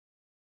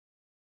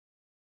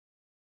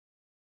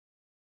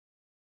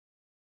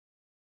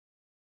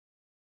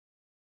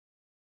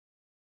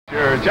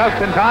You're just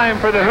in time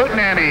for the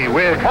Hootenanny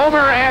with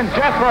Homer and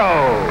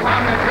Jethro.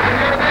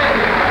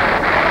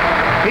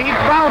 Pete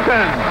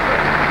Fountain.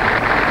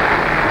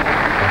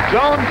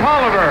 Joan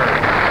Tolliver.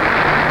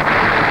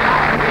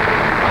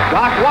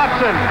 Doc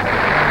Watson.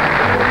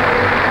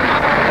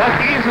 The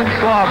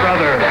Giesenslaw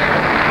Brothers.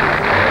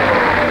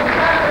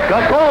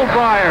 The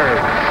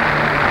Goldbriars.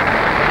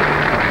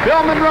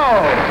 Bill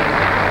Monroe.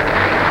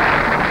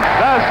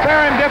 The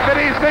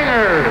Serendipity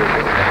Singers.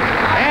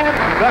 And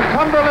the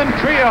Cumberland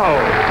Trio.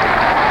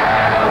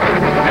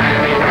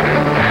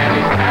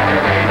 Hootenanny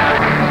Saturday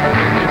night.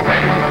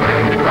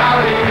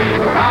 Rowdy,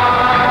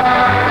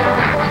 ride.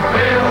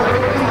 We'll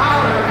hoot and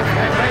holler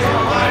and raise a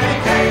mighty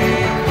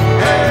cake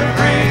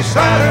every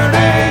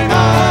Saturday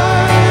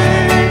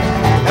night.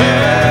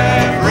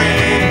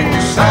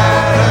 Every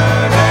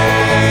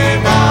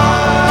Saturday night.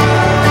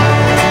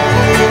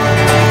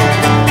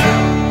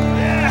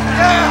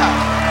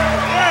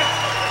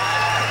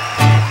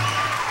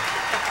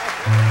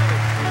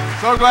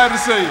 So glad to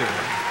see you.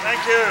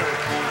 Thank you.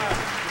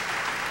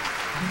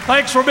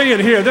 Thanks for being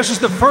here. This is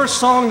the first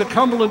song the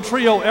Cumberland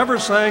Trio ever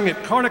sang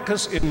at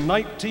Carnicus in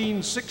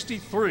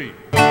 1963.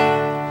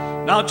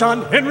 Now,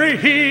 John Henry,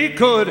 he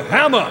could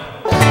hammer,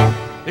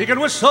 he could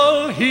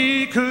whistle,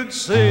 he could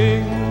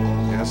sing.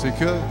 Yes, he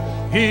could.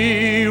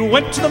 He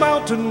went to the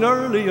mountain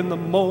early in the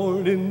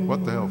morning.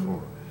 What the hell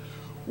for?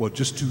 Well,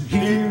 just to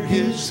hear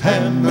his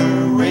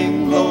hammer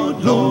ring,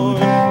 Lord,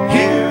 Lord,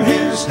 hear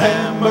his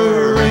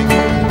hammer ring.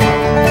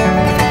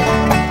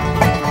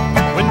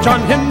 When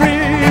John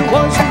Henry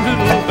was a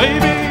little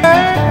baby,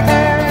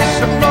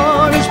 sitting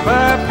on his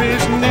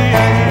pappy's knee,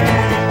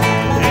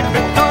 he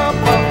picked up a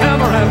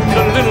hammer and a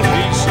little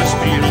piece of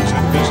steel and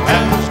said, this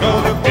hammer's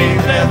gonna be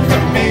the death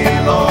of me,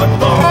 Lord,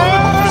 Lord,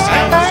 this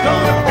hammer's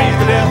gonna be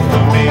the death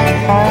of me.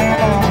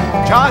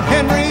 John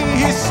Henry,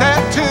 he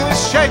said to his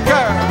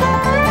shaker,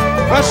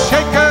 well,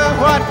 shaker,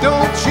 why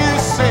don't you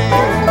sing?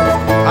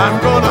 I'm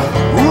gonna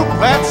whoop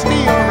that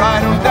steel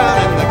right on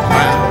down in the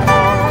ground.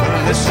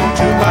 Listen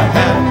to my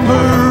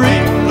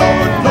hammering,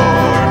 Lord,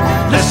 Lord,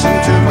 listen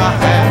to my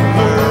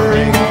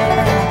hammering.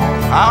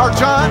 Our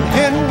John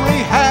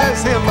Henry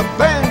has him a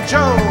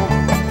banjo,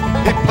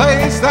 he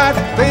plays that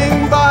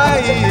thing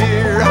by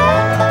ear.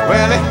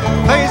 Well, he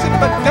plays it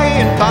by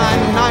day and by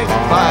night,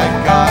 by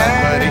God,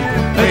 but he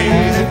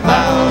plays it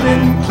loud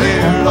and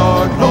clear,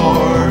 Lord,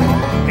 Lord,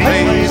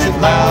 plays it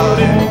loud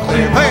and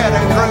clear. Play it,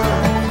 Andrew.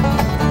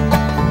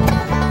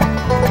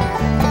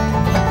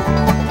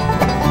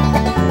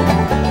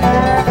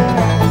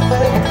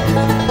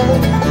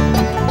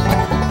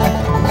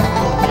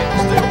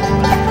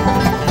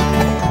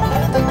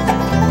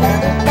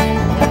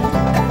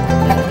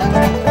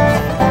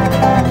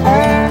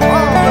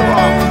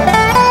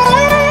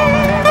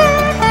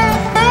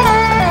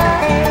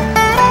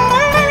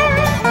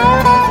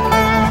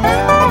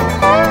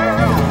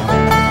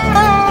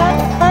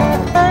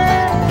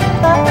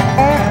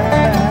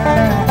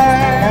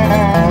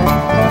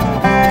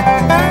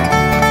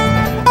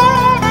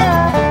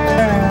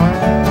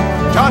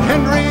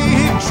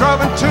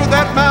 To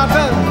that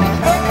mountain,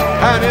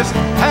 and his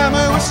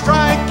hammer was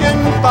striking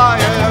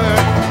fire.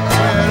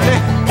 Well, he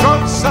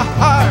drove so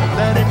hard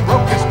that he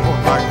broke his poor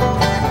heart.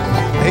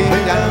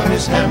 Laid down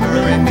his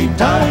hammer and he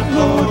died,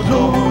 Lord,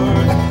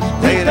 Lord.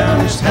 Laid down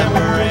his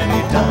hammer and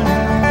he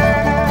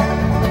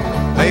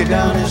died. Laid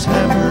down his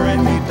hammer